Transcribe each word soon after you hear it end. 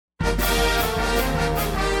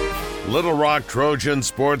Little Rock Trojan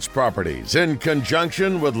Sports Properties, in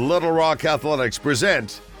conjunction with Little Rock Athletics,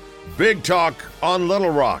 present Big Talk on Little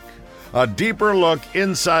Rock, a deeper look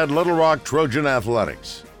inside Little Rock Trojan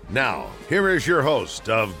Athletics. Now, here is your host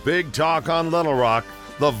of Big Talk on Little Rock,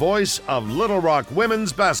 the voice of Little Rock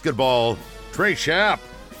women's basketball, Trey Schaap.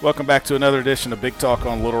 Welcome back to another edition of Big Talk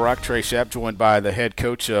on Little Rock. Trey Schaap, joined by the head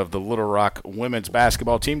coach of the Little Rock women's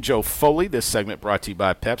basketball team, Joe Foley. This segment brought to you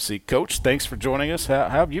by Pepsi. Coach, thanks for joining us. How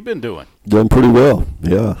have you been doing? Doing pretty well.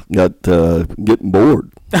 Yeah, got getting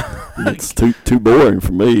bored. It's too boring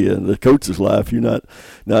for me. And the coach's life, you're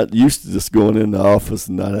not used to just going in the office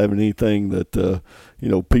and not having anything that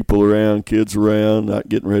people around, kids around, not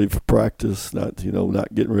getting ready for practice, not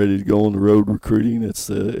getting ready to go on the road recruiting. It's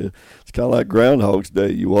kind of like Groundhog's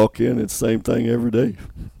Day. You walk in, it's the same thing every day.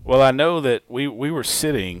 Well, I know that we were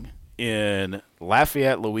sitting in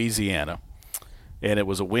Lafayette, Louisiana, and it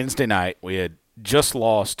was a Wednesday night. We had just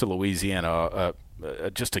lost to Louisiana,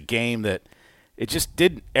 just a game that it just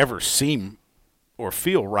didn't ever seem or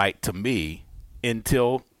feel right to me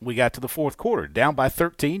until we got to the fourth quarter, down by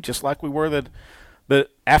 13, just like we were the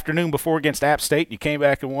afternoon before against App State. You came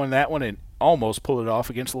back and won that one and almost pulled it off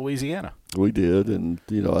against Louisiana. We did, and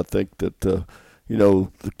I think that the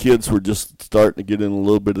kids were just starting to get in a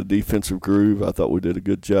little bit of defensive groove. I thought we did a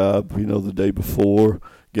good job. The day before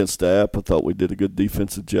against App, I thought we did a good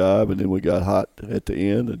defensive job, and then we got hot at the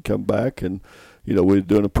end and come back, and we were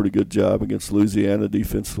doing a pretty good job against Louisiana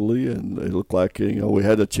defensively, and it looked like we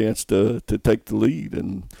had a chance to take the lead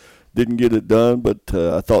and didn't get it done. But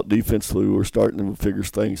I thought defensively we were starting to figure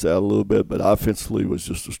things out a little bit, but offensively was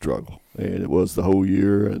just a struggle, and it was the whole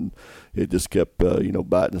year, and it just kept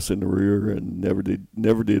biting us in the rear, and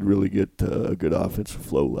never did really get a good offensive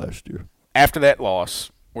flow last year. After that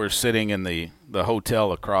loss, we're sitting in the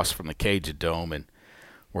hotel across from the Cajun Dome, and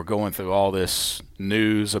we're going through all this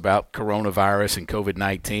news about coronavirus and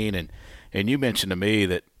COVID-19, and you mentioned to me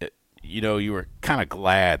that you were kind of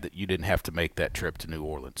glad that you didn't have to make that trip to New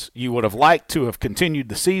Orleans. You would have liked to have continued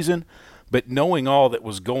the season, but knowing all that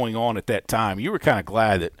was going on at that time, you were kind of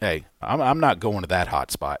glad that, hey, I'm not going to that hot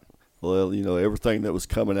spot. Well, everything that was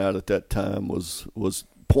coming out at that time was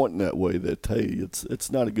pointing that way, that, hey,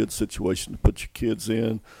 it's not a good situation to put your kids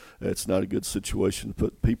in. It's not a good situation to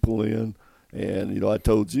put people in. And, I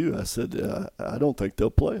told you, I said, I don't think they'll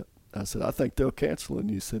play it. I said, I think they'll cancel it.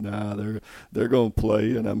 And you said, nah, they're going to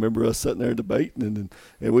play. And I remember us sitting there debating,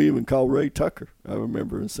 and we even called Ray Tucker, I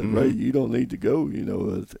remember, and said, Ray, you don't need to go,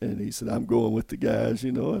 And he said, I'm going with the guys,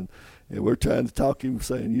 and we're trying to talk him,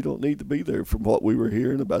 saying, you don't need to be there, from what we were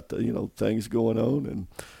hearing about the, things going on. And,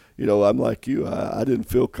 I'm like you. I didn't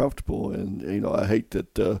feel comfortable. And, I hate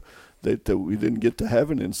that we didn't get to have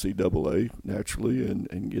an NCAA naturally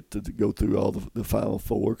and get to go through all the Final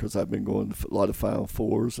Four, because I've been going to a lot of Final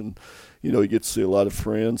Fours, and you get to see a lot of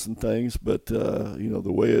friends and things. But the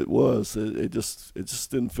way it was, it just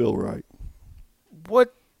didn't feel right.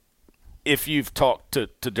 What if you've talked to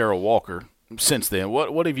Darrell Walker since then?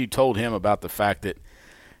 What have you told him about the fact that,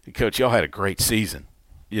 Coach, y'all had a great season,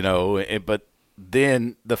 but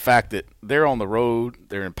then the fact that they're on the road,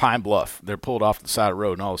 they're in Pine Bluff, they're pulled off the side of the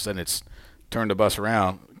road, and all of a sudden it's turned the bus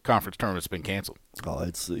around, conference tournament's been canceled. Oh,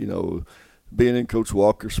 it's, being in Coach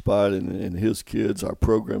Walker's spot and his kids, our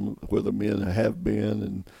program, where the men have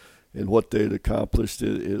been and what they'd accomplished,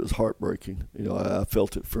 it was heartbreaking. I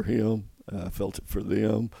felt it for him. I felt it for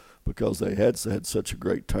them, because they had such a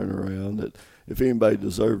great turnaround that if anybody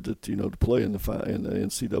deserved it, to play in the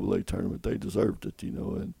NCAA tournament, they deserved it,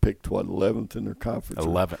 and picked 11th in their conference.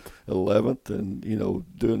 11th, and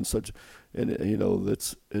doing such, and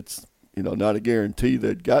it's not a guarantee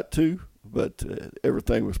they'd got to, but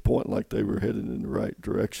everything was pointing like they were headed in the right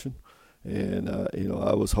direction, and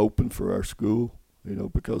I was hoping for our school,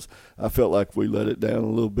 because I felt like we let it down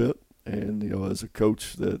a little bit, and as a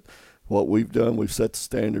coach that. What we've done, we've set the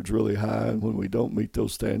standards really high, and when we don't meet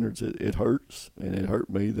those standards, it hurts, and it hurt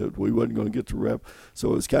me that we wasn't going to get the rep.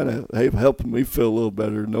 So it's kind of helping me feel a little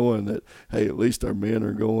better knowing that, hey, at least our men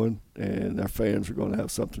are going, and our fans are going to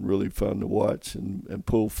have something really fun to watch and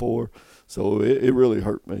pull for. So it really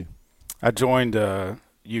hurt me. I joined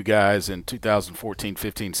you guys in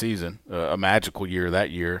 2014-15 season, a magical year that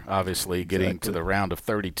year, obviously, getting to the round of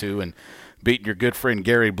 32 and beating your good friend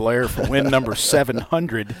Gary Blair for win number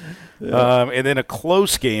 700. Yeah. And then a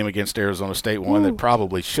close game against Arizona State, one that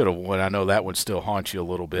probably should have won. I know that one still haunts you a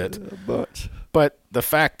little bit. But the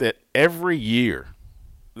fact that every year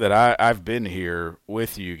that I've been here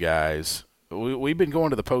with you guys, we've been going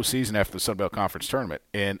to the postseason after the Sun Belt Conference Tournament,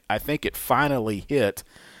 and I think it finally hit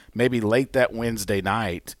maybe late that Wednesday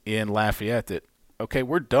night in Lafayette that, okay,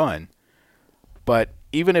 we're done, but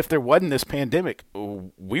even if there wasn't this pandemic,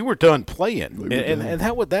 we were done playing, and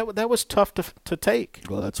that was tough to take.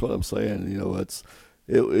 Well, that's what I'm saying.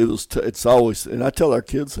 It's always, and I tell our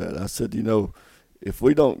kids that. I said, if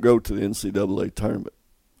we don't go to the NCAA tournament,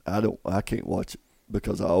 I can't watch it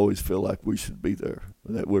because I always feel like we should be there,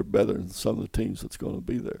 that we're better than some of the teams that's going to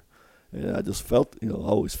be there. And I just felt, I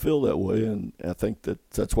always feel that way, and I think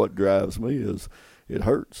that's what drives me is it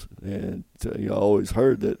hurts. And I always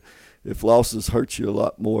heard that if losses hurt you a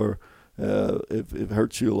lot more, if it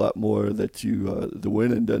hurts you a lot more, that the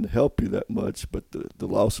winning doesn't help you that much, but the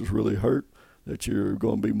losses really hurt, that you're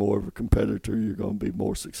going to be more of a competitor, you're going to be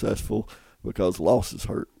more successful because losses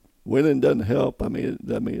hurt. Winning doesn't help. I mean,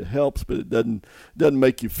 it helps, but it doesn't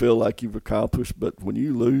make you feel like you've accomplished. But when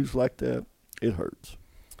you lose like that, it hurts.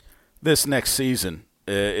 This next season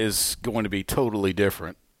is going to be totally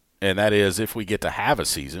different, and that is if we get to have a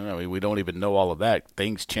season. I mean, we don't even know all of that.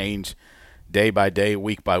 Things change day by day,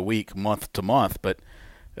 week by week, month to month. But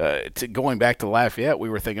going back to Lafayette, we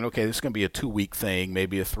were thinking, okay, this is going to be a 2-week thing,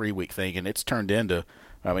 maybe a 3-week thing, and it's turned into –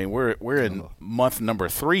 I mean, we're in month number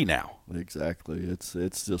 3 now. Exactly. It's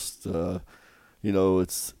just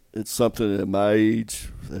it's something at my age,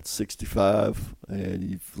 at 65, and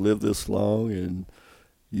you've lived this long, and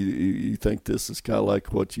you think this is kind of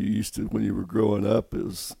like what you used to when you were growing up.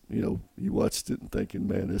 Is you watched it and thinking,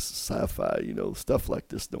 man, this is sci-fi. Stuff like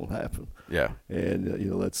this don't happen. Yeah. And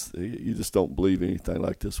that's you just don't believe anything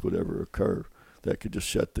like this would ever occur. That could just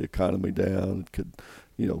shut the economy down. It could,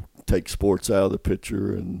 take sports out of the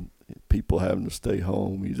picture and people having to stay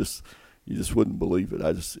home. You just wouldn't believe it.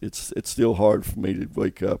 It's still hard for me to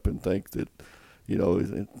wake up and think that,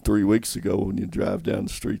 3 weeks ago when you drive down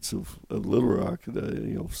the streets of Little Rock,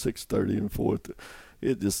 6:30 and 4th,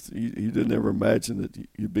 it just you didn't ever imagine that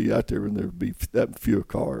you'd be out there and there'd be that few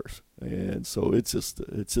cars. And so it's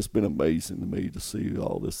just been amazing to me to see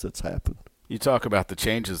all this that's happened. You talk about the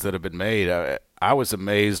changes that have been made. I was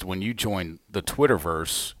amazed when you joined the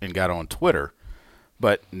Twitterverse and got on Twitter,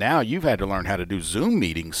 but now you've had to learn how to do Zoom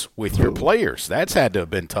meetings with your players. That's had to have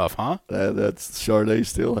been tough, huh? That's Charday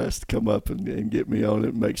still has to come up and get me on it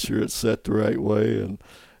and make sure it's set the right way. And,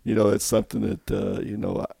 it's something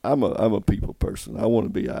that, I'm a people person. I want to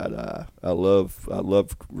be eye to eye. I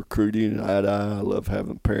love recruiting eye to eye. I love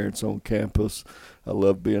having parents on campus. I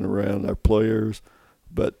love being around our players.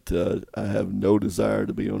 But I have no desire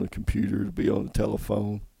to be on a computer, to be on a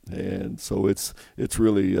telephone, and so it's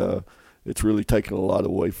really taken a lot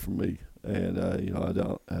away from me. And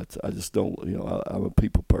I just don't. I'm a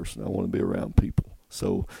people person. I want to be around people.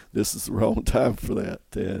 So this is the wrong time for that.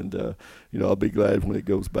 And I'll be glad when it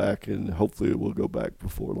goes back, and hopefully it will go back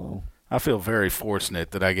before long. I feel very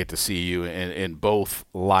fortunate that I get to see you in both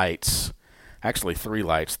lights, actually 3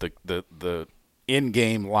 lights: the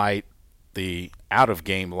in-game light, the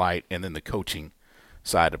out-of-game light, and then the coaching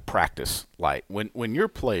side of practice light. When your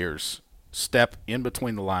players step in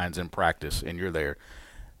between the lines in practice and you're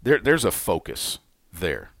there's a focus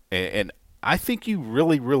there. And I think you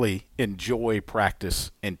really, really enjoy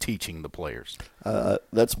practice and teaching the players.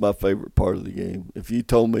 That's my favorite part of the game. If you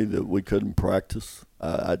told me that we couldn't practice,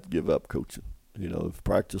 I'd give up coaching. If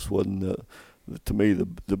practice wasn't to me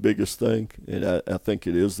the biggest thing, and I think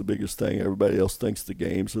it is the biggest thing. Everybody else thinks the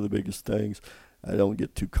games are the biggest things. I don't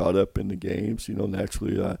get too caught up in the games.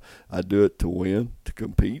 Naturally I do it to win, to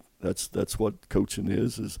compete. That's what coaching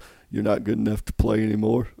is you're not good enough to play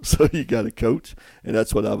anymore, so you got to coach. And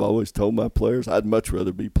that's what I've always told my players. I'd much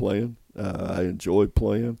rather be playing. I enjoy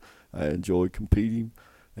playing. I enjoy competing.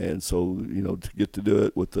 And so, to get to do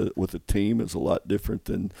it with a team is a lot different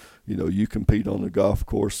than, you compete on the golf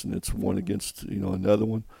course and it's one against, another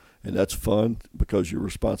one. And that's fun because you're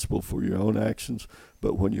responsible for your own actions.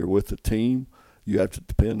 But when you're with a team, you have to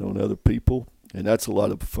depend on other people. And that's a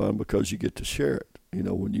lot of fun because you get to share it.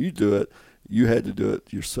 When you do it, you had to do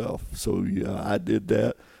it yourself. So, I did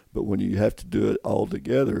that. But when you have to do it all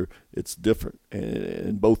together, it's different.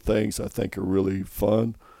 And both things I think are really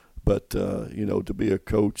fun. But, to be a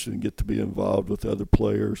coach and get to be involved with other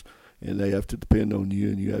players, and they have to depend on you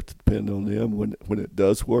and you have to depend on them. When it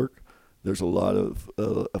does work, there's a lot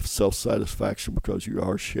of self-satisfaction because you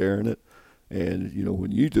are sharing it. And,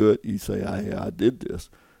 when you do it, you say, I did this.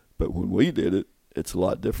 But when we did it, it's a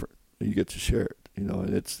lot different. You get to share it. And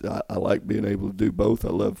I like being able to do both. I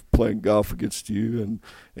love playing golf against you, and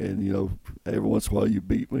every once in a while you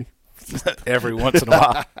beat me. Every once in a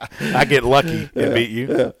while, I get lucky and beat you.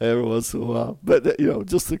 Yeah, every once in a while. But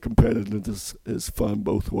just the competitiveness is fun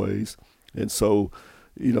both ways. And so,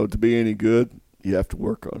 to be any good, you have to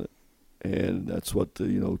work on it. And that's what to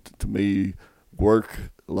me, work.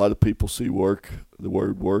 A lot of people see the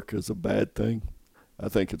word work as a bad thing. I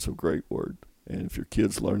think it's a great word. And if your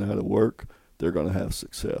kids learn how to work, they're going to have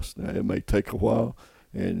success. Now, it may take a while,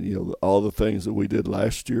 and, you know, all the things that we did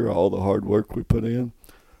last year, all the hard work we put in,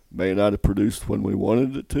 may not have produced when we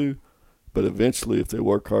wanted it to, but eventually if they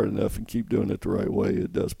work hard enough and keep doing it the right way,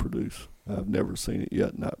 it does produce. I've never seen it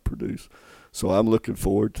yet not produce. So I'm looking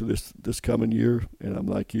forward to this coming year, and I'm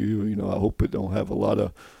like you, you know, I hope it don't have a lot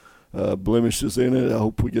of blemishes in it. I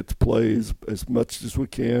hope we get to play as much as we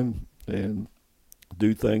can and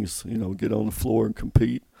do things, you know, get on the floor and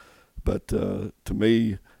compete. But to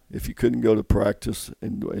me, if you couldn't go to practice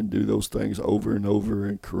and do those things over and over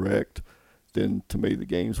and correct, then to me the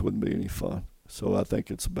games wouldn't be any fun. So I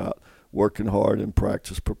think it's about working hard in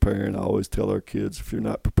practice, preparing. I always tell our kids, if you're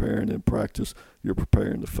not preparing in practice, you're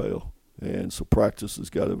preparing to fail. And so practice has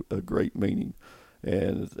got a great meaning.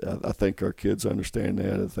 And I think our kids understand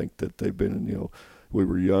that. I think that they've been, you know, we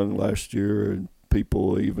were young last year, and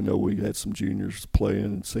people, even though we had some juniors playing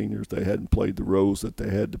and seniors, they hadn't played the roles that they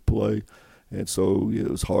had to play. And so it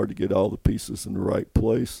was hard to get all the pieces in the right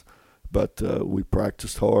place. But we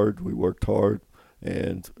practiced hard, we worked hard,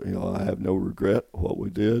 and, you know, I have no regret what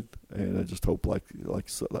we did. And I just hope like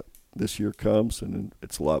this year comes and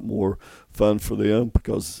it's a lot more fun for them,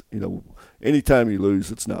 because, you know, anytime you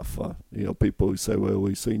lose, it's not fun. You know, people who say, well,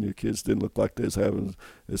 we senior kids didn't look like they was having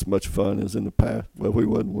as much fun as in the past. Well, we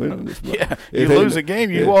wasn't winning as much. Yeah, you lose a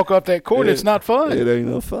game, you walk off that court, it's not fun. It ain't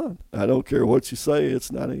no fun. I don't care what you say,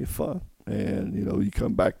 it's not any fun. And, you know, you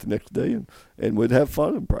come back the next day and we'd have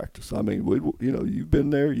fun in practice. I mean, you know, you've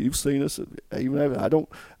been there, you've seen us. Even I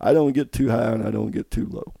don't get too high and I don't get too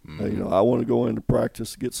low. Mm-hmm. You know, I want to go into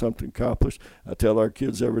practice, get something accomplished. I tell our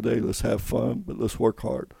kids every day, let's have fun, but let's work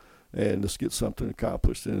hard and let's get something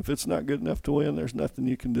accomplished. And if it's not good enough to win, there's nothing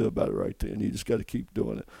you can do about it right then. You just got to keep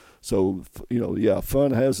doing it. So, you know, yeah,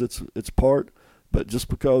 fun has its part. But just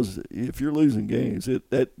because if you're losing games, it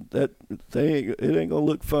ain't gonna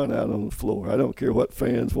look fun out on the floor. I don't care what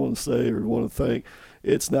fans want to say or want to think.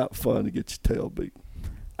 It's not fun to get your tail beat.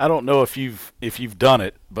 I don't know if you've done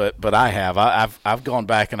it, but I have. I've gone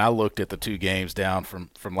back and I looked at the two games down from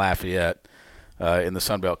Lafayette in the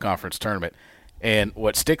Sun Belt Conference tournament, and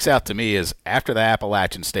what sticks out to me is after the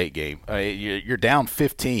Appalachian State game, you're down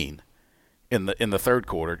 15 in the third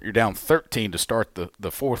quarter. You're down 13 to start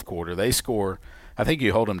the fourth quarter. They score. I think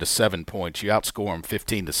you hold them to 7 points. You outscore them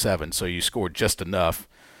 15-7, so you scored just enough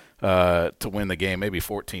to win the game, maybe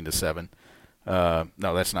 14-7. No,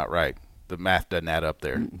 that's not right. The math doesn't add up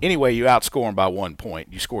there. Anyway, you outscore them by 1 point.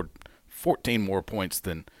 You scored 14 more points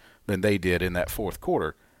than they did in that fourth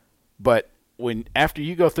quarter. But after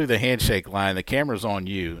you go through the handshake line, the camera's on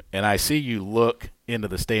you, and I see you look into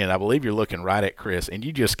the stand. I believe you're looking right at Chris, and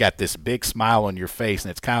you just got this big smile on your face,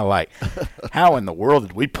 and it's kind of like, how in the world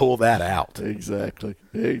did we pull that out? Exactly.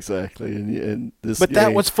 And this but game,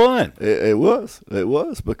 that was fun. It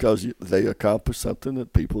was because they accomplished something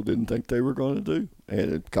that people didn't think they were going to do,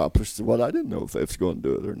 and it accomplished what I didn't know if they was going to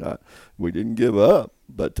do it or not. We didn't give up,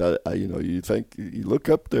 but you know, you look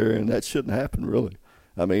up there, and that shouldn't happen, really.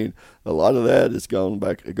 I mean, a lot of that is gone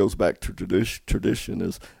back. It goes back to tradition.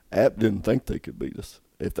 Is App didn't think they could beat us.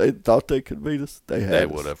 If they thought they could beat us, they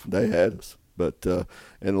would have. They had us. But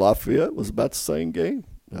and Lafayette was about the same game.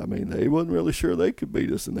 I mean, they wasn't really sure they could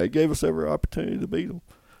beat us, and they gave us every opportunity to beat them.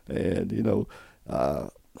 And you know,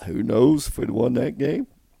 who knows if we'd won that game,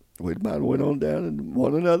 we might have went on down and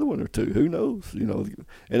won another one or two. Who knows? You know,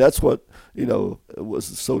 and that's what, you know, was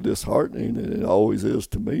so disheartening, and it always is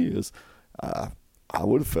to me. Is I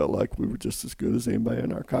would have felt like we were just as good as anybody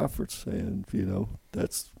in our conference, and you know,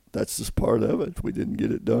 that's just part of it. We didn't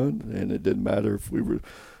get it done, and it didn't matter if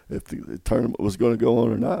the tournament was going to go on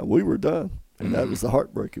or not. We were done, and that was the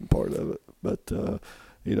heartbreaking part of it. But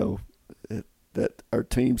you know, that our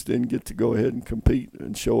teams didn't get to go ahead and compete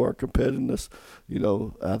and show our competitiveness. You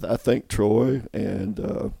know, I think Troy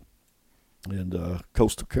and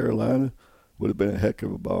Coastal Carolina would have been a heck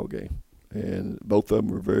of a ball game, and both of them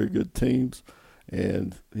were very good teams.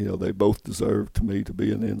 And, you know, they both deserve, to me, to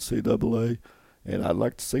be in the NCAA. And I'd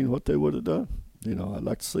like to see what they would have done. You know, I'd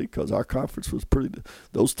like to see, because our conference was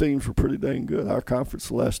those teams were pretty dang good. Our conference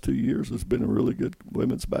the last 2 years has been a really good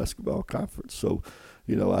women's basketball conference. So,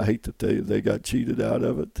 you know, I hate that they got cheated out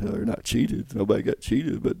of it. Or not cheated. Nobody got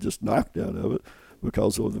cheated, but just knocked out of it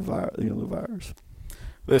because of the virus.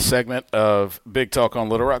 This segment of Big Talk on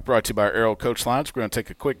Little Rock brought to you by Arrow Coach Lines. We're going to take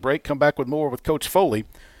a quick break, come back with more with Coach Foley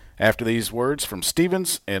after these words from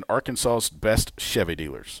Stevens and Arkansas's best Chevy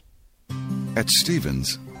dealers. At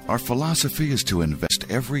Stevens, our philosophy is to invest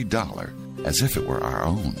every dollar as if it were our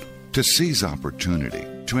own, to seize opportunity,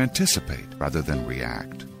 to anticipate rather than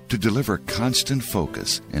react, to deliver constant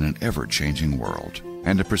focus in an ever-changing world.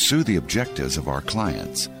 and to pursue the objectives of our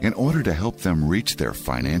clients in order to help them reach their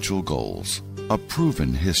financial goals. A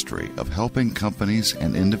proven history of helping companies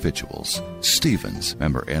and individuals. Stephens,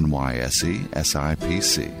 member NYSE,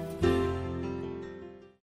 SIPC.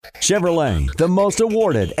 Chevrolet, the most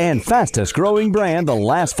awarded and fastest growing brand the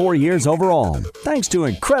last 4 years overall, thanks to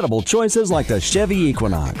incredible choices like the Chevy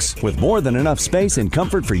Equinox, with more than enough space and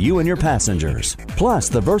comfort for you and your passengers. Plus,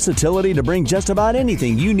 the versatility to bring just about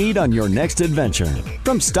anything you need on your next adventure.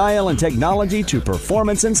 From style and technology to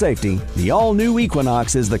performance and safety, the all-new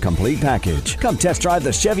Equinox is the complete package. Come test drive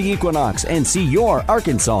the Chevy Equinox and see your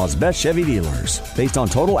Arkansas's best Chevy dealers. Based on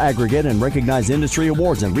total aggregate and recognized industry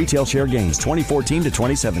awards and retail share gains 2014 to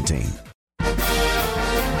 2017.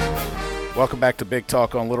 Welcome back to Big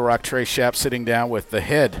Talk on Little Rock. Trey Schaap sitting down with the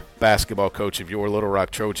head basketball coach of your Little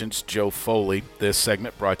Rock Trojans, Joe Foley. This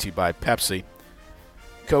segment brought to you by Pepsi.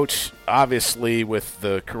 Coach, obviously with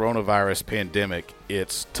the coronavirus pandemic,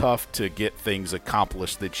 it's tough to get things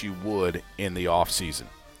accomplished that you would in the off season.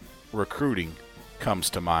 Recruiting comes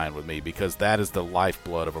to mind with me because that is the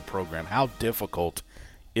lifeblood of a program. How difficult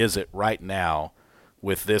is it right now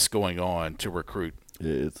with this going on to recruit?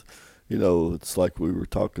 It's, it's like we were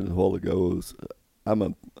talking a while ago.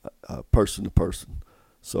 I'm a person to person.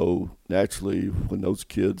 So naturally, when those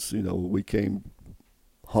kids, we came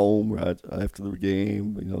home right after the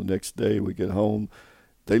game, next day we get home,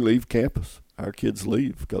 they leave campus. Our kids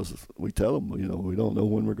leave because we tell them, we don't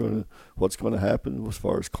know what's going to happen as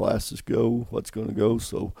far as classes go, what's going to go.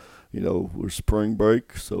 So, we're spring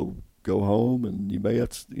break, so go home, and you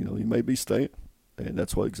may be staying, and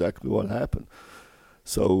that's exactly what happened.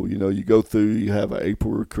 So, you go through, you have an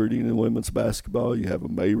April recruiting in women's basketball, you have a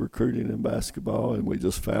May recruiting in basketball, and we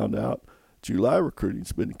just found out July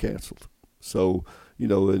recruiting's been canceled. So,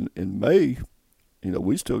 in May,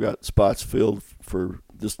 we still got spots filled for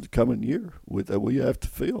this coming year that we have to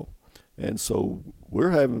fill. And so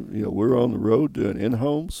we're on the road doing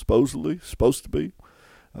in-homes, supposed to be.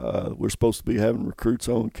 We're supposed to be having recruits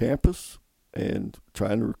on campus and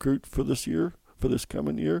trying to recruit for this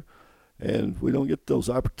coming year. And we don't get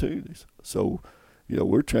those opportunities. So,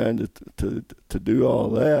 we're trying to do all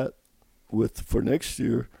that for next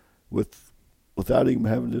year without even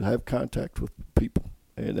having to have contact with people,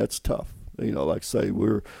 and that's tough. Like I say,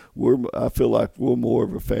 I feel like we're more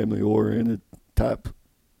of a family-oriented type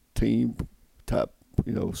team, type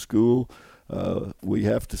school. We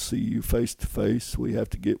have to see you face to face. We have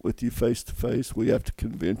to get with you face to face. We have to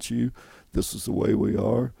convince you this is the way we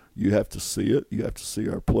are. You have to see it. You have to see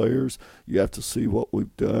our players. You have to see what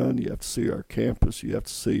we've done. You have to see our campus. You have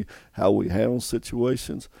to see how we handle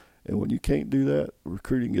situations. And when you can't do that,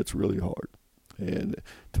 recruiting gets really hard. And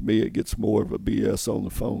to me, it gets more of a BS on the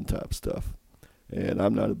phone type stuff. And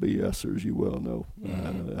I'm not a BSer, as you well know.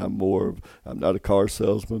 Mm-hmm. I'm not a car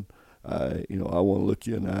salesman. I want to look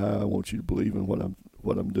you in the eye. I want you to believe in what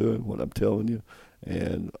I'm doing, what I'm telling you.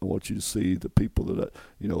 And I want you to see the people that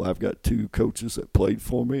I've got 2 coaches that played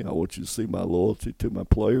for me. I want you to see my loyalty to my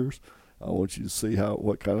players. I want you to see how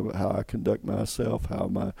I conduct myself, how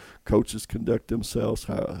my coaches conduct themselves,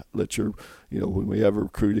 when we have a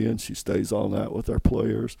recruit in, she stays all night with our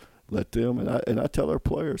players. Let them, and I tell our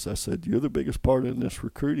players, I said, you're the biggest part in this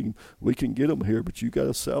recruiting. We can get them here, but you got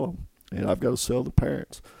to sell them, and I've got to sell the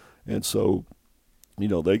parents. And so,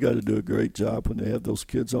 they got to do a great job when they have those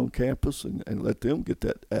kids on campus and let them get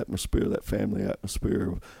that atmosphere, that family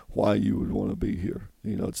atmosphere of why you would want to be here.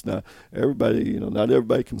 It's not everybody, not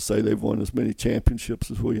everybody can say they've won as many championships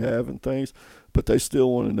as we have and things, but they still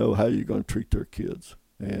want to know how you're going to treat their kids.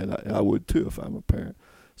 And I would too if I'm a parent.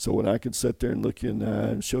 So when I can sit there and look you in the eye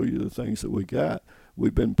and show you the things that we got,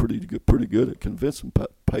 we've been pretty good at convincing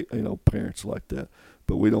parents like that.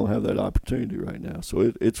 But we don't have that opportunity right now.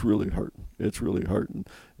 So it's really hurting. It's really hurting.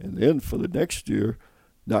 And then for the next year,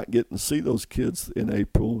 not getting to see those kids in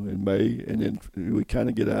April and May, and then we kind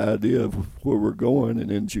of get an idea of where we're going.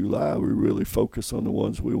 And in July, we really focus on the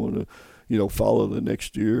ones we want to, follow the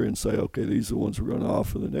next year and say, okay, these are the ones we're going to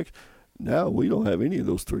offer the next. Now we don't have any of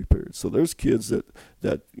those 3 periods. So there's kids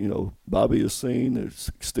that Bobby has seen, that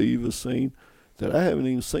Steve has seen, that I haven't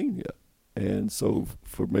even seen yet. And so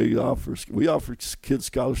for me, we offer kids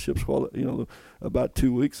scholarships about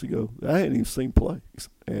 2 weeks ago. I hadn't even seen plays,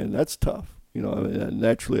 and that's tough. And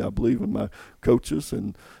naturally I believe in my coaches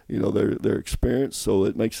and their experience, so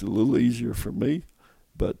it makes it a little easier for me.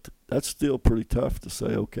 But that's still pretty tough to say,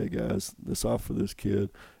 okay, guys, let's offer this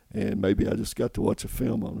kid, and maybe I just got to watch a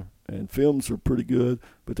film on her. And films are pretty good,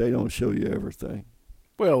 but they don't show you everything.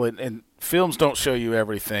 Well, and films don't show you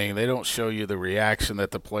everything. They don't show you the reaction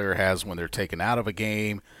that the player has when they're taken out of a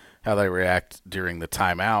game, how they react during the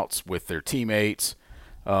timeouts with their teammates.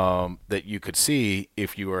 that you could see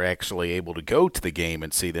if you were actually able to go to the game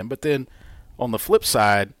and see them. But then on the flip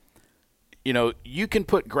side, you can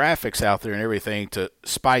put graphics out there and everything to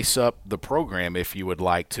spice up the program if you would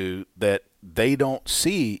like to, that they don't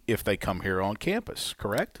see if they come here on campus,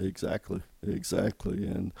 correct? Exactly.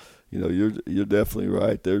 And you're definitely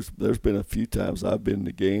right. There's been a few times I've been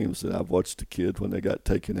to games and I've watched a kid when they got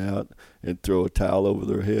taken out and throw a towel over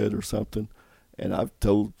their head or something. And I've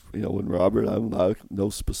told, when Robert, I know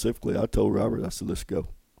specifically, I told Robert, I said, let's go.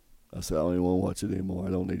 I said, I don't even want to watch it anymore. I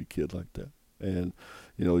don't need a kid like that. And,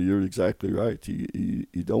 you're exactly right. You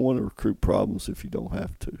don't want to recruit problems if you don't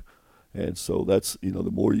have to. And so that's,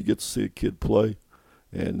 the more you get to see a kid play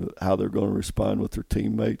and how they're going to respond with their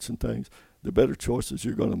teammates and things, the better choices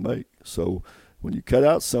you're going to make. So when you cut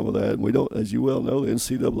out some of that, and we don't, as you well know, the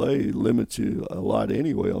NCAA limits you a lot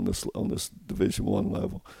anyway on this Division I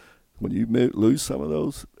level. When you lose some of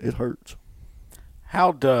those, it hurts.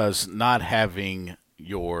 How does not having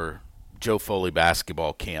your Joe Foley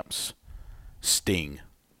basketball camps sting?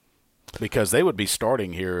 Because they would be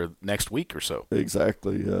starting here next week or so.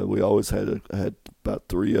 Exactly. We always had about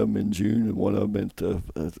 3 of them in June and one of them at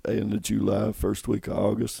the end of July, first week of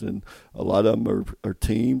August. And a lot of them are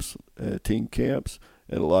teams, team camps.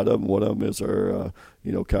 And a lot of them, one of them is our,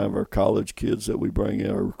 kind of our college kids that we bring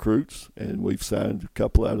in, our recruits. And we've signed a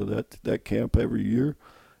couple out of that camp every year.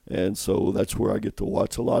 And so that's where I get to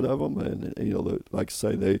watch a lot of them. And, like I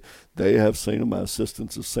say, they have seen them. My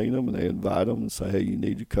assistants have seen them, and they invite them and say, hey, you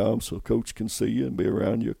need to come so Coach can see you and be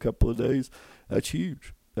around you a couple of days. That's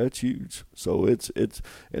huge. So it's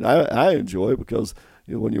and I enjoy it because,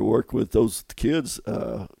 when you work with those kids,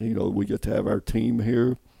 we get to have our team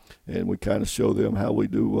here. And we kind of show them how we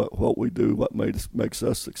do what we do, what makes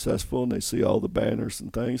us successful, and they see all the banners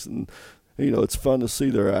and things. And, it's fun to see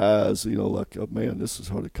their eyes, like, oh, man, this is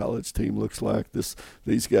what a college team looks like.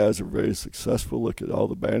 These guys are very successful. Look at all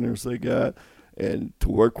the banners they got. And to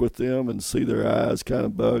work with them and see their eyes kind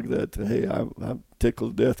of bug that, hey, I'm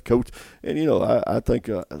tickled to death, coach. And, I think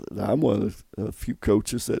I'm one of the few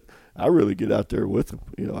coaches that I really get out there with them.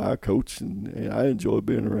 I coach, and I enjoy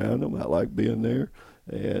being around them. I like being there.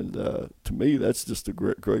 And to me, that's just a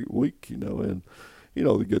great week, and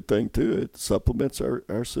the good thing too, it supplements our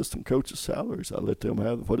assistant coaches' salaries. I let them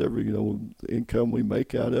have whatever income we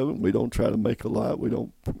make out of them. We don't try to make a lot. We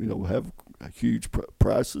don't have huge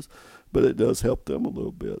prices, but it does help them a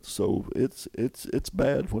little bit. So it's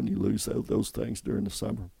bad when you lose those things during the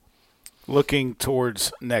summer. Looking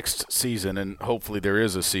towards next season, and hopefully there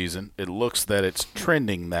is a season, it looks that it's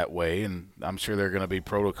trending that way, and I'm sure there are going to be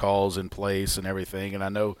protocols in place and everything. And I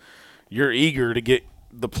know you're eager to get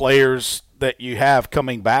the players that you have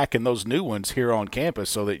coming back and those new ones here on campus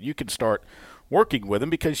so that you can start working with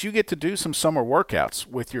them, because you get to do some summer workouts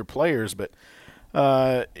with your players. But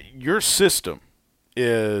your system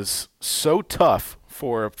is so tough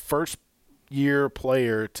for a first-year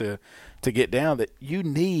player to get down that you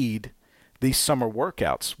need these summer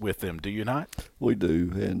workouts with them, do you not? We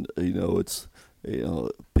do, and it's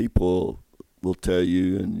people will tell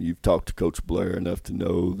you, and you've talked to Coach Blair enough to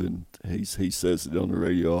know that he says it on the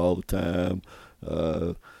radio all the time.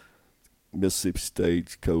 Mississippi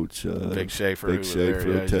State coach Vic Schaefer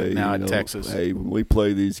will tell you, now in Texas. Hey, when we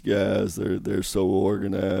play these guys, they're so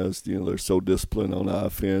organized. They're so disciplined on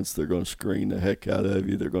offense. They're going to screen the heck out of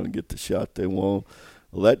you. They're going to get the shot they want.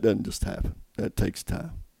 Well, that doesn't just happen. That takes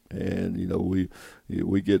time. And,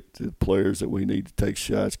 we get the players that we need to take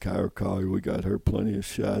shots. Kyra Collier, we got her plenty of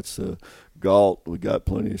shots. Galt, we got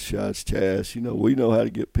plenty of shots. Chas, we know how to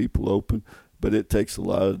get people open, but it takes a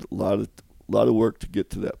lot of work to get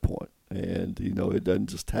to that point. And, it doesn't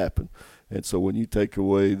just happen. And so when you take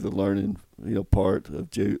away the learning, part of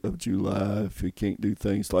July, if you can't do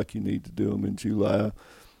things like you need to do them in July,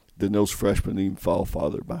 then those freshmen even fall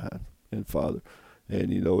farther behind and farther.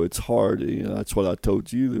 And, it's hard. That's what I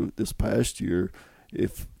told you this past year.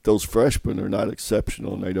 If those freshmen are not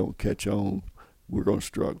exceptional and they don't catch on, we're going to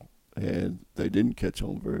struggle. And they didn't catch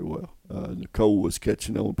on very well. Nicole was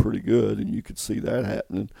catching on pretty good, and you could see that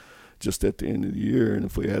happening just at the end of the year. And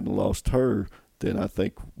if we hadn't lost her, then I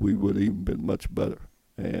think we would have even been much better.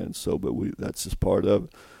 And so, but that's just part of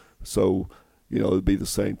it. So, it'd be the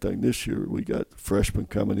same thing this year. We got freshmen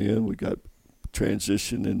coming in. We got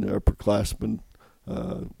transition in the upperclassmen.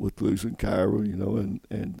 With losing Kyra,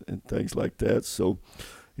 and things like that. So,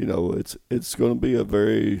 it's going to be a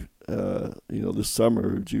very, this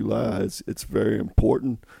summer, July, it's very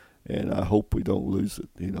important, and I hope we don't lose it.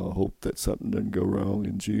 I hope that something doesn't go wrong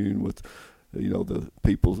in June with, the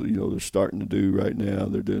people, they're starting to do right now.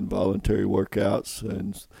 They're doing voluntary workouts,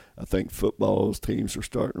 and I think football teams are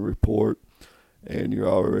starting to report. and you're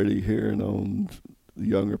already hearing on the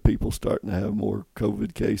younger people starting to have more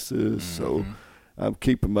COVID cases. So I'm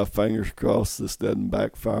keeping my fingers crossed this doesn't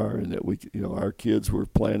backfire, and that our kids were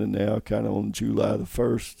planning now kind of on July the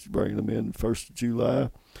 1st, bringing them in 1st of July.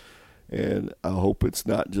 And I hope it's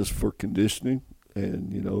not just for conditioning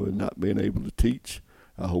and not being able to teach.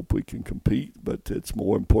 I hope we can compete, but it's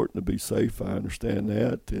more important to be safe. I understand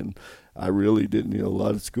that. And I really didn't, a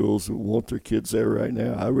lot of schools want their kids there right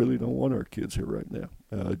now. I really don't want our kids here right now.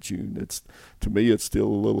 June, to me, it's still a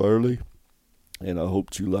little early. And I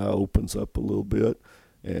hope July opens up a little bit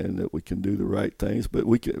and that we can do the right things. But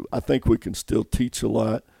I think we can still teach a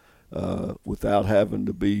lot without having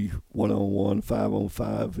to be 1-on-1,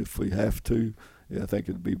 5-on-5 if we have to. Yeah, I think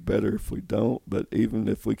it'd be better if we don't. But even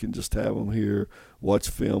if we can just have them here, watch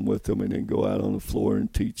film with them, and then go out on the floor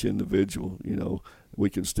and teach individual, we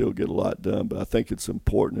can still get a lot done. But I think it's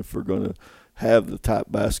important if we're going to have the type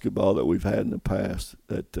basketball that we've had in the past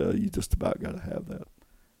that you just about got to have that.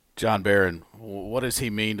 John Barron, what does he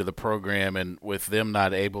mean to the program? And with them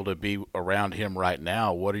not able to be around him right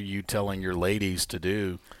now, what are you telling your ladies to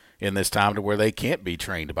do in this time to where they can't be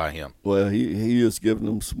trained by him? Well, he is giving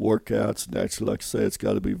them some workouts. Naturally, like I say, it's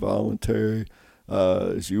got to be voluntary.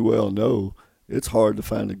 As you well know, it's hard to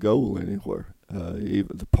find a goal anywhere.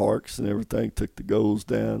 Even the parks and everything took the goals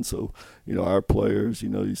down. So, our players,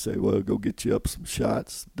 you say, well, go get you up some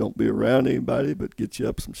shots. Don't be around anybody, but get you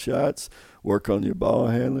up some shots. Work on your ball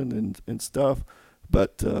handling and stuff.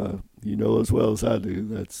 But as well as I do,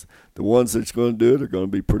 that's the ones that's going to do it are going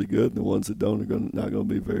to be pretty good, and the ones that don't are not going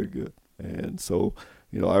to be very good. And so,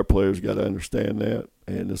 our players got to understand that.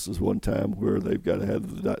 And this is one time where they've got to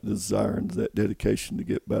have the desire and that dedication to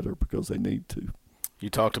get better because they need to. You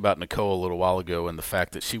talked about Nicole a little while ago and the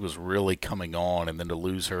fact that she was really coming on, and then to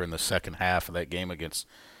lose her in the second half of that game against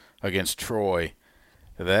Troy,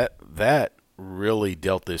 that really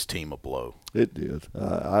dealt this team a blow. It did.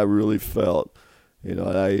 I really felt,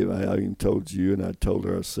 I even told you, and I told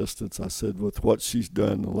our assistants, I said, with what she's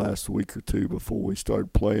done the last week or two before we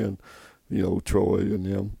started playing, Troy and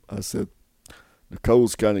them, I said,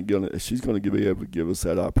 Nicole's she's going to be able to give us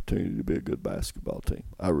that opportunity to be a good basketball team.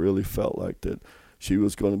 I really felt like that. She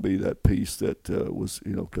was going to be that piece that was,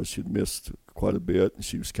 because she'd missed quite a bit, and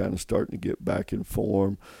she was kind of starting to get back in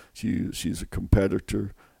form. She's a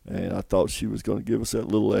competitor, and I thought she was going to give us that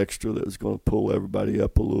little extra that was going to pull everybody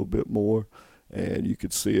up a little bit more. And you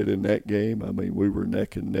could see it in that game. I mean, we were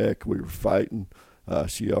neck and neck. We were fighting.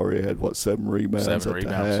 She already had, 7 rebounds at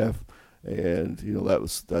the half. And,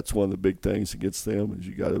 that's one of the big things against them is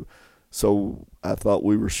you got to – so I thought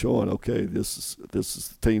we were showing, okay, this is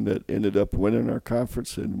the team that ended up winning our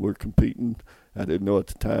conference, and we're competing. I didn't know at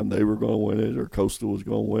the time they were going to win it or Coastal was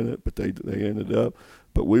going to win it, but they ended up.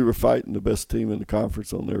 But we were fighting the best team in the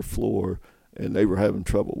conference on their floor, and they were having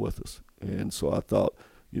trouble with us. And so I thought,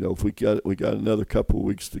 if we got another couple of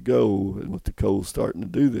weeks to go, and with the Coles starting to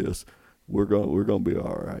do this, we're going to be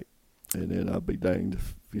all right. And then I'd be danged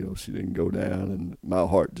if she didn't go down, and my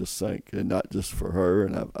heart just sank, and not just for her,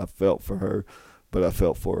 and I felt for her, but I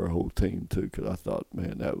felt for our whole team too, because I thought,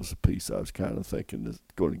 man, that was a piece I was kind of thinking is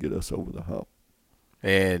going to get us over the hump.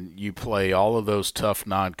 And you play all of those tough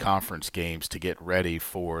non-conference games to get ready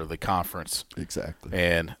for the conference. Exactly.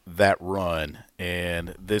 And that run.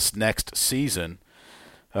 And this next season,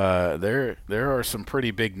 there are some pretty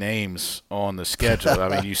big names on the schedule. I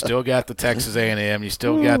mean, you still got the Texas A&M, you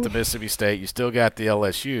still got the Mississippi State, you still got the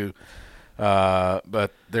LSU.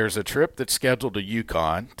 But there's a trip that's scheduled to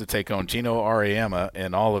UConn to take on Gino Auriemma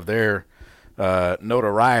and all of their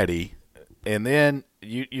notoriety. And then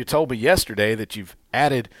you told me yesterday that you've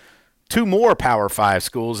added 2 more Power 5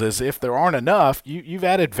 schools, as if there aren't enough. You've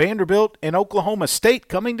added Vanderbilt and Oklahoma State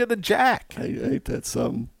coming to the JAC. Ain't that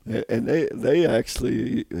something? And they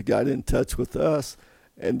actually got in touch with us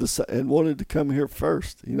and wanted to come here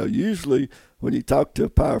first. Usually when you talk to a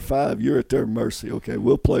Power 5, you're at their mercy. Okay,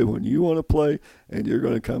 we'll play when you want to play, and you're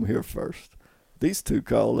going to come here first. These 2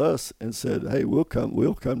 called us and said, hey, we'll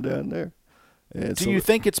come down there. And do you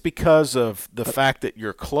think it's because of the fact that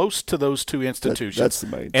you're close to those 2 institutions? That's the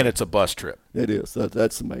main thing. And it's a bus trip. It is.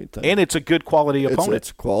 That's the main thing. And it's a good quality opponent.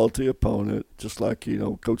 It's a quality opponent, just like,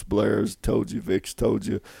 Coach Blair's told you, Vic's told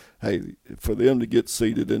you, hey, for them to get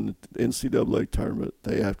seeded in the NCAA tournament,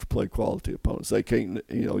 they have to play quality opponents. They can't,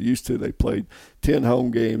 used to they played 10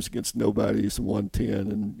 home games against nobodies and won 10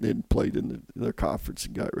 and then played in their conference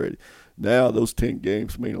and got ready. Now those 10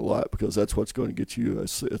 games mean a lot because that's what's going to get you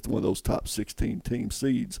one of those top 16 team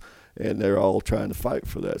seeds, and they're all trying to fight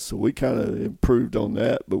for that. So we kind of improved on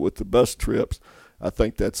that, but with the bus trips, I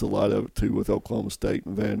think that's a lot of it, too, with Oklahoma State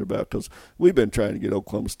and Vanderbilt, because we've been trying to get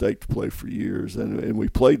Oklahoma State to play for years, and we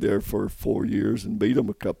played there for 4 years and beat them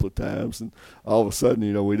a couple of times, and all of a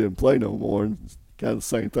sudden, we didn't play no more, and it's kind of the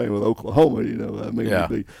same thing with Oklahoma, Yeah.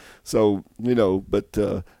 So,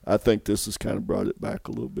 but I think this has kind of brought it back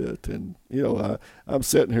a little bit, and, I'm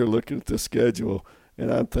sitting here looking at this schedule,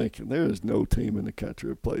 and I'm thinking there is no team in the country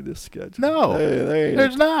that play this schedule. No,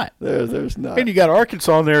 there's not. There's not. And you got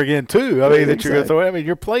Arkansas in there again too. I mean, that you're going to throw. I mean,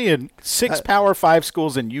 you're playing 6 Power 5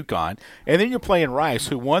 schools in UConn, and then you're playing Rice,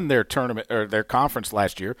 who won their tournament or their conference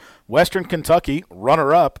last year. Western Kentucky,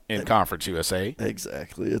 runner-up in Conference USA.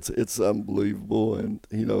 Exactly. It's unbelievable. And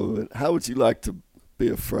how would you like to be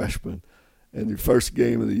a freshman? And your first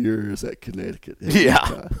game of the year is at Connecticut.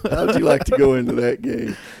 Yeah. How would you like to go into that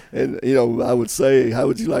game? And, I would say, how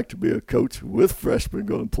would you like to be a coach with freshmen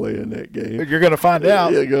going to play in that game? You're going to find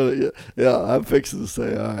out. Yeah, I'm fixing to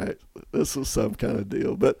say, all right, this was some kind of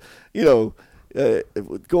deal. But,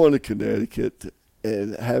 going to Connecticut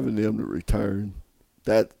and having them to return,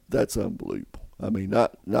 that's unbelievable. I mean,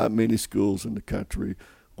 not many schools in the country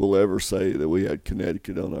will ever say that we had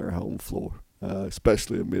Connecticut on our home floor.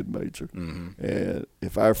 Especially a mid-major. Mm-hmm. And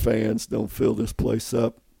if our fans don't fill this place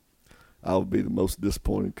up, I'll be the most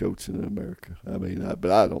disappointed coach in America. I mean,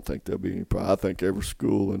 but I don't think there'll be any problem. I think every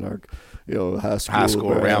school in our, high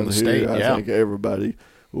school around the state, I think everybody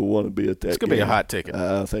will want to be at that game. It's going to be a hot ticket.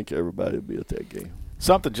 I think everybody will be at that game.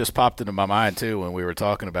 Something just popped into my mind, too, when we were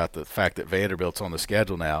talking about the fact that Vanderbilt's on the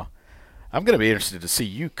schedule now. I'm going to be interested to see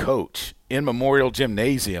you coach in Memorial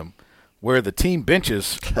Gymnasium, where the team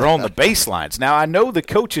benches are on the baselines. Now, I know the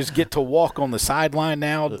coaches get to walk on the sideline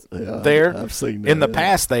now there. I've seen that. In the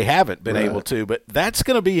past, they haven't been able to, but that's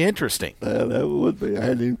going to be interesting. That would be. I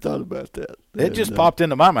hadn't even thought about that. It just popped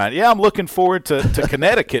into my mind. Yeah, I'm looking forward to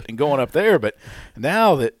Connecticut and going up there, but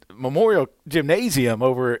now that Memorial Gymnasium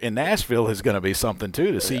over in Nashville is going to be something,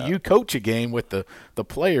 too, to see you coach a game with the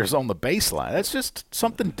players on the baseline. That's just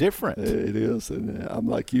something different. It is, and I'm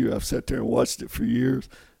like you. I've sat there and watched it for years.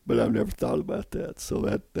 But I've never thought about that. So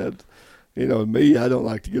that me, I don't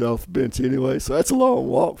like to get off the bench anyway. So that's a long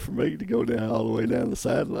walk for me to go down all the way down the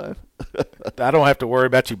sideline. I don't have to worry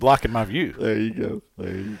about you blocking my view. There you go.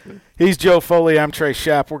 He's Joe Foley. I'm Trey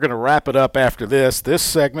Schapp. We're going to wrap it up after this. This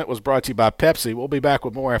segment was brought to you by Pepsi. We'll be back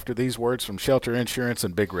with more after these words from Shelter Insurance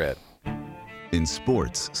and Big Red. In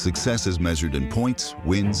sports, success is measured in points,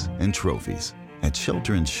 wins, and trophies. At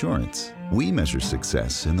Shelter Insurance, we measure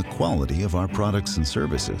success in the quality of our products and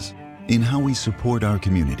services, in how we support our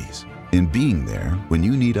communities, in being there when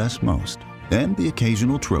you need us most, and the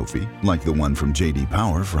occasional trophy, like the one from J.D.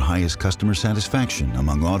 Power for highest customer satisfaction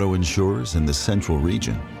among auto insurers in the Central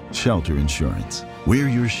Region. Shelter Insurance. We're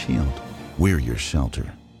your shield. We're your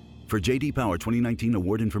shelter. For J.D. Power 2019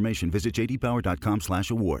 award information, visit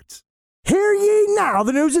jdpower.com/awards. Hear ye now,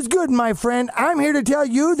 the news is good, my friend. I'm here to tell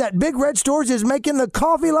you that Big Red Stores is making the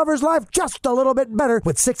coffee lover's life just a little bit better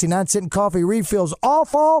with 69-cent coffee refills all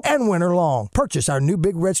fall and winter long. Purchase our new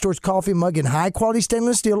Big Red Stores coffee mug in high-quality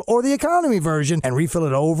stainless steel or the economy version and refill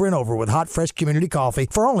it over and over with hot, fresh community coffee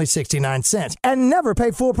for only 69 cents. And never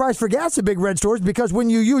pay full price for gas at Big Red Stores because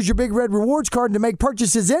when you use your Big Red Rewards card to make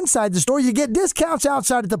purchases inside the store, you get discounts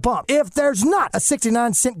outside at the pump. If there's not a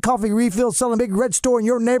 69-cent coffee refill selling Big Red Store in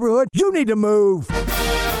your neighborhood, you need to move.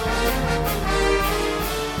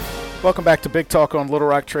 Welcome back to Big Talk on Little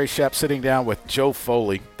Rock. Trey Schapp sitting down with Joe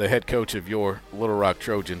Foley, the head coach of your Little Rock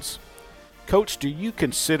Trojans. Coach, do you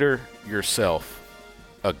consider yourself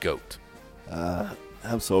a GOAT?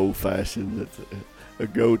 I'm so old-fashioned that a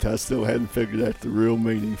GOAT, I still hadn't figured out the real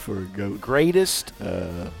meaning for a GOAT. Greatest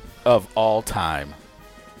of all time.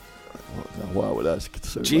 Why would I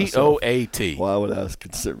consider GOAT. Why would I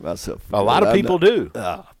consider myself? A lot of people do.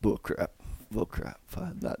 Bull crap.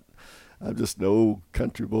 I'm just an old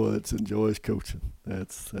country boy that enjoys coaching.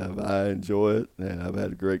 I enjoy it, and I've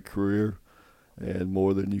had a great career, and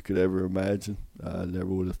more than you could ever imagine. I never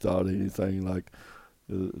would have thought anything like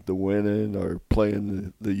the winning or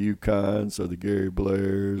playing the UConns or the Gary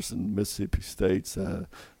Blairs and Mississippi States.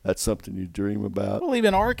 That's something you dream about. Well,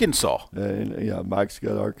 even Arkansas. And Mike's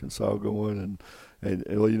got Arkansas going,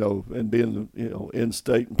 and being in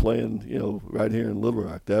state and playing right here in Little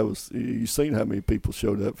Rock. That was, you've seen how many people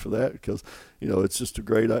showed up for that because it's just a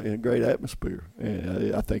great atmosphere,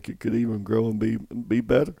 and I think it could even grow and be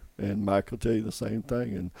better. And Mike will tell you the same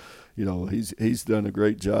thing. And he's done a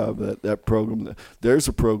great job. That program. There's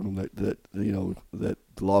a program that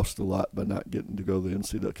lost a lot by not getting to go to the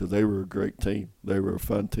NCAA because they were a great team. They were a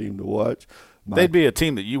fun team to watch. They'd be a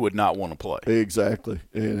team that you would not want to play. Exactly,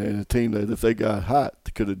 and a team that if they got hot,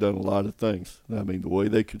 they could have done a lot of things. I mean, the way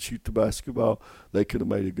they could shoot the basketball, they could have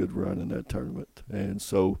made a good run in that tournament. And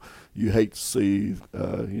so you hate to see,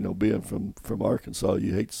 being from Arkansas,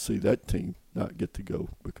 you hate to see that team not get to go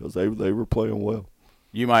because they were playing well.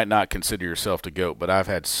 You might not consider yourself the GOAT, but I've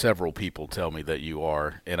had several people tell me that you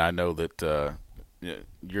are, and I know that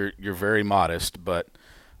you're very modest. But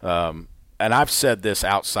and I've said this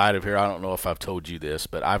outside of here. I don't know if I've told you this,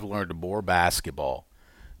 but I've learned more basketball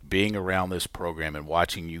being around this program and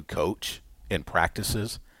watching you coach in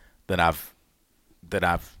practices than I've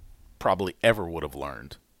probably ever would have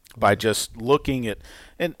learned by just looking at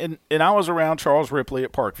and I was around Charles Ripley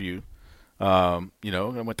at Parkview. I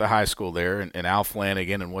went to high school there, and Al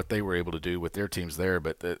Flanagan and what they were able to do with their teams there.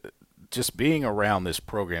 But just being around this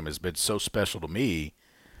program has been so special to me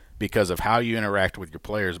because of how you interact with your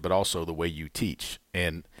players, but also the way you teach.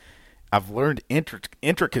 And I've learned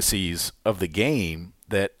intricacies of the game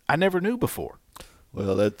that I never knew before.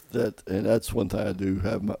 Well, that's one thing I do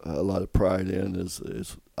have a lot of pride in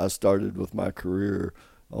is I started with my career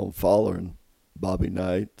on following Bobby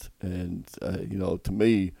Knight, and to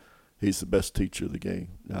me, he's the best teacher of the game.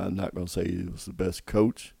 Now, I'm not going to say he was the best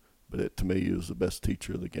coach, but to me, he was the best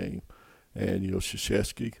teacher of the game. And,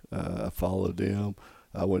 Krzyzewski, I followed him.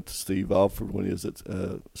 I went to Steve Alford when he was at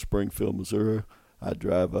Springfield, Missouri. I'd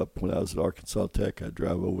drive up when I was at Arkansas Tech. I'd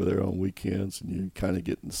drive over there on weekends, and you kind of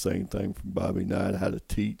getting the same thing from Bobby Knight, how to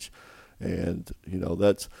teach. And,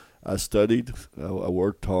 I studied. I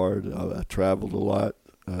worked hard. I traveled a lot,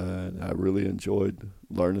 and I really enjoyed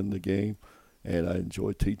learning the game. And I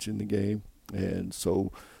enjoy teaching the game, and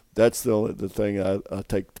so that's the thing I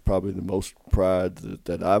take probably the most pride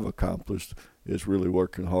that I've accomplished is really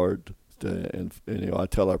working hard. And I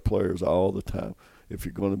tell our players all the time, if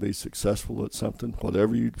you're going to be successful at something,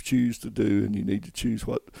 whatever you choose to do, and you need to choose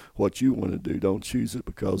what you want to do, don't choose it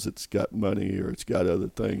because it's got money or it's got other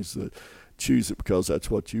things. Choose it because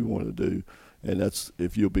that's what you want to do, and that's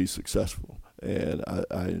if you'll be successful. And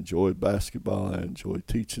I enjoyed basketball. I enjoyed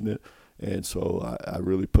teaching it. And so I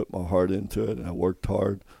really put my heart into it, and I worked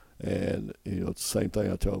hard. And, it's the same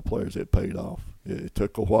thing I tell the players. It paid off. It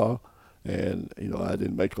took a while. And, I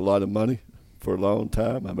didn't make a lot of money for a long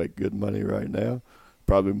time. I make good money right now,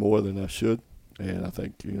 probably more than I should. And I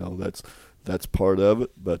think, that's part of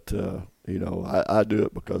it. But, I do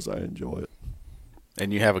it because I enjoy it.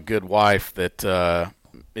 And you have a good wife that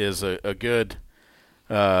is a good –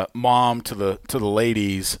 mom to the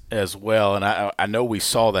ladies as well, and I know we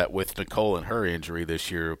saw that with Nicole and her injury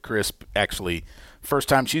this year. Chris actually, first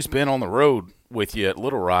time she's been on the road with you at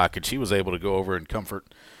Little Rock, and she was able to go over and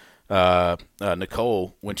comfort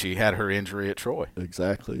Nicole when she had her injury at Troy.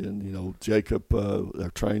 Exactly, and Jacob,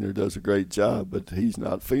 our trainer, does a great job, but he's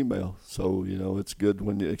not female, so it's good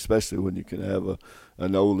especially when you can have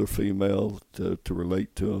an older female to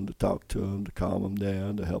relate to them, to talk to them, to calm them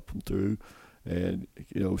down, to help them through. And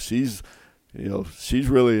she's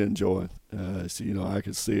really enjoying. I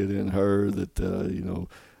could see it in her that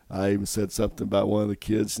I even said something about one of the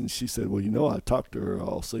kids, and she said, "Well, I talked to her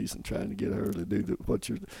all season trying to get her to do what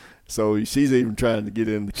you're." So she's even trying to get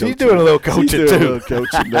in the coaching. She's doing a little coaching too. She's doing a little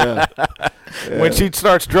coaching now. When she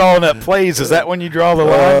starts drawing up plays, is that when you draw the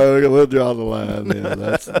line? We'll draw the line.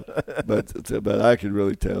 Yeah, but I could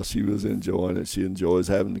really tell she was enjoying it. She enjoys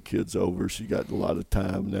having the kids over. She got a lot of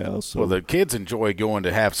time now. So. Well, the kids enjoy going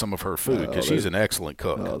to have some of her food because she's an excellent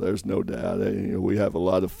cook. There's no doubt. We have a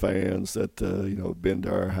lot of fans that have been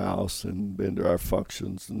to our house and been to our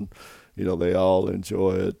functions, and they all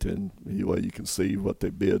enjoy it. And you can see what they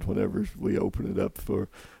bid whenever we open it up for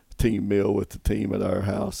team meal with the team at our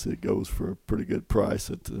house. It goes for a pretty good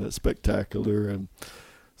price at Spectacular, and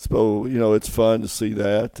so it's fun to see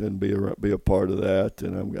that and be a part of that.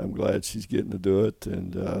 And I'm glad she's getting to do it.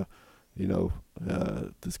 And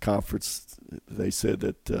this conference, they said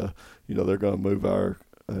that they're going to move our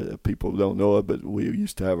people don't know it, but we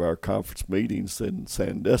used to have our conference meetings in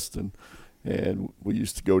Sandestin. And we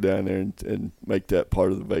used to go down there and make that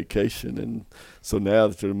part of the vacation. And so now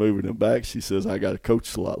that they're moving it back, she says, I got to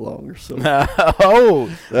coach a lot longer. So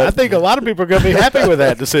I think a lot of people are going to be happy with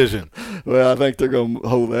that decision. Well, I think they're going to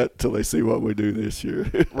hold that till they see what we do this year.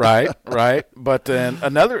 Right. But then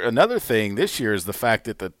another thing this year is the fact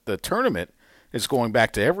that the tournament is going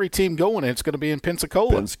back to every team going, and it's going to be in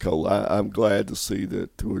Pensacola. I'm glad to see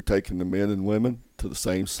that we're taking the men and women to the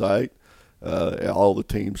same site. All the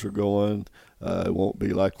teams are going. It won't be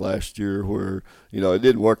like last year where, it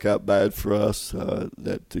didn't work out bad for us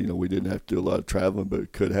that, we didn't have to do a lot of traveling, but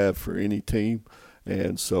it could have for any team.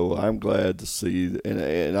 And so I'm glad to see,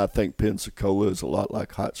 and I think Pensacola is a lot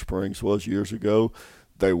like Hot Springs was years ago.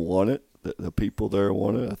 They want it. The people there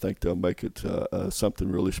want it. I think they'll make it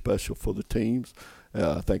something really special for the teams.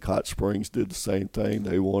 I think Hot Springs did the same thing.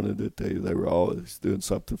 They wanted it. They were always doing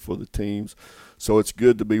something for the teams. So it's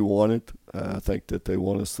good to be wanted. I think that they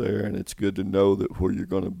want us there, and it's good to know that where you're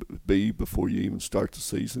going to be before you even start the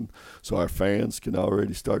season. So our fans can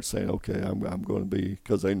already start saying, okay, I'm going to be,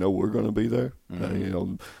 because they know we're going to be there.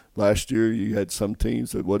 Mm-hmm. Last year you had some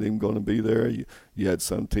teams that wasn't even going to be there. You had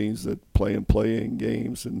some teams that play-in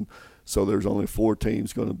games, and so there's only 4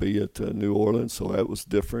 teams going to be at New Orleans, so that was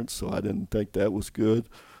different. So I didn't think that was good.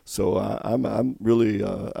 So I'm really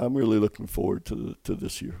looking forward to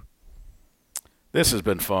this year. This has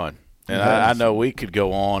been fun, and I know we could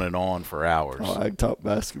go on and on for hours. Oh, I can talk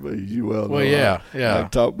basketball. You well know. Well, yeah. I can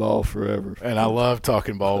talk ball forever. And I love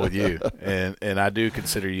talking ball with you, and I do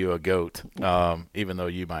consider you a GOAT, even though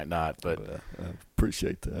you might not. But I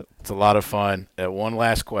appreciate that. It's a lot of fun. One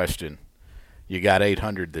last question. You got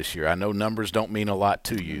 800 this year. I know numbers don't mean a lot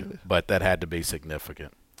to you, but that had to be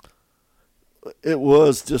significant. It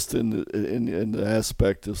was just in the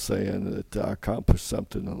aspect of saying that I accomplished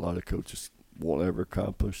something a lot of coaches won't ever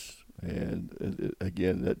accomplish. And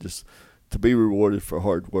again, that just to be rewarded for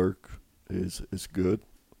hard work is good.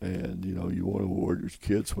 And, you want to reward your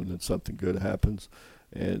kids when something good happens.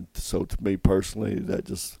 And so to me personally, that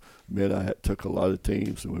just meant I took a lot of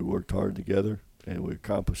teams and we worked hard together and we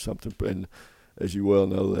accomplished something. And as you well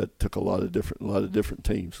know, that took a lot of different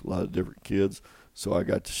teams, a lot of different kids. So I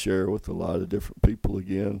got to share with a lot of different people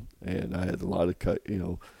again, and I had a lot of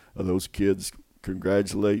of those kids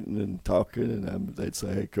congratulating and talking, and they'd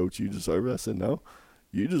say, "Hey, Coach, you deserve it." I said, "No,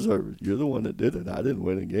 you deserve it. You're the one that did it. I didn't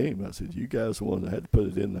win a game." I said, "You guys are the one that had to put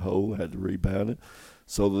it in the hole, had to rebound it."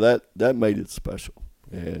 So that made it special,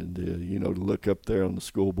 and to look up there on the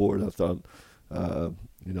scoreboard, I thought.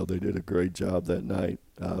 They did a great job that night.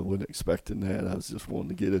 I wasn't expecting that. I was just wanting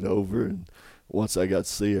to get it over. And once I got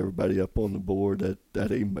to see everybody up on the board,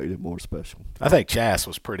 that even made it more special. I think Chas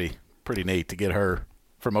was pretty neat to get her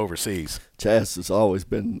from overseas. Chas has always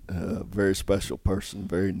been a very special person,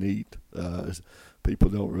 very neat. People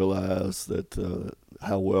don't realize that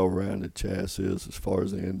how well-rounded Chas is as far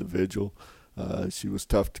as an individual. She was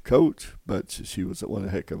tough to coach, but she was one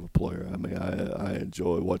heck of a player. I mean, I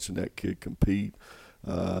enjoy watching that kid compete.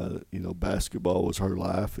 Basketball was her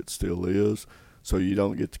life. It still is. So you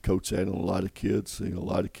don't get to coach that on a lot of kids. A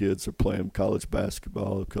lot of kids are playing college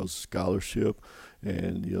basketball because of scholarship,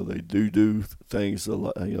 and they do things a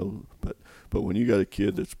lot. But when you got a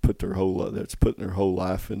kid that's putting their whole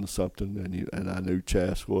life into something, and I knew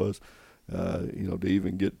Chas was, to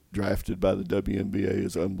even get drafted by the WNBA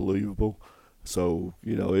is unbelievable. So,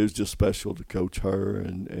 it was just special to coach her,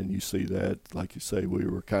 and you see that, like you say, we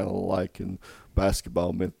were kind of alike, and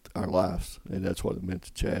basketball meant our lives, and that's what it meant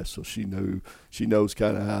to Chas. So she knows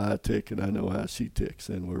kind of how I tick, and I know how she ticks,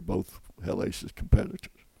 and we're both hellacious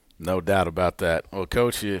competitors. No doubt about that. Well,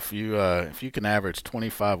 Coach, if you can average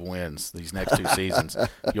 25 wins these next 2 seasons,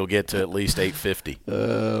 you'll get to at least 850.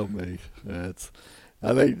 Oh, man,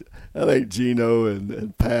 I think Gino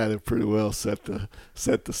and Pat have pretty well set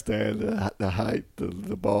the stand, the height,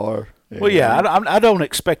 the bar. Well, yeah, I don't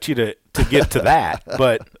expect you to get to that,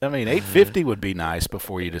 but I mean, 850 would be nice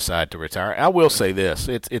before you decide to retire. I will say this: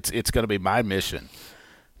 it's going to be my mission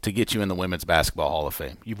to get you in the Women's Basketball Hall of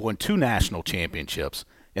Fame. You've won 2 national championships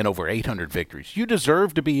and over 800 victories. You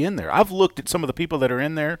deserve to be in there. I've looked at some of the people that are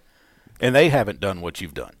in there, and they haven't done what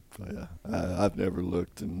you've done. Yeah, I've never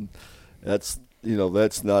looked, and that's.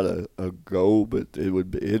 That's not a goal, but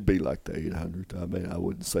it'd be like the 800. I mean, I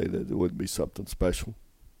wouldn't say that it wouldn't be something special,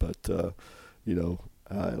 but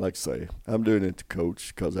like I say, I'm doing it to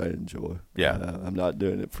coach because I enjoy. Yeah, I'm not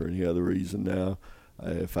doing it for any other reason now.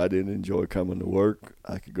 If I didn't enjoy coming to work,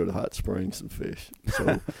 I could go to Hot Springs and fish.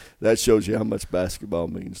 So that shows you how much basketball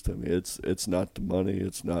means to me. It's not the money,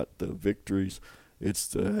 it's not the victories,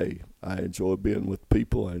 it's hey, I enjoy being with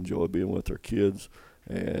people, I enjoy being with our kids.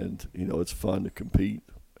 And, it's fun to compete,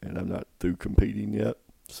 and I'm not through competing yet.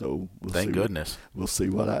 So Thank goodness. We'll see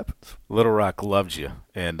what happens. Little Rock loves you,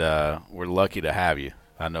 and we're lucky to have you.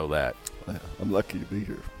 I know that. I'm lucky to be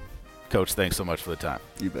here. Coach, thanks so much for the time.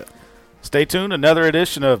 You bet. Stay tuned. Another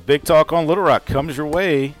edition of Big Talk on Little Rock comes your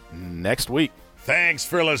way next week. Thanks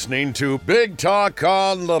for listening to Big Talk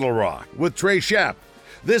on Little Rock with Trey Schapp.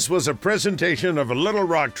 This was a presentation of Little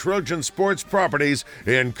Rock Trojan Sports Properties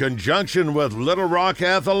in conjunction with Little Rock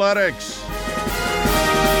Athletics.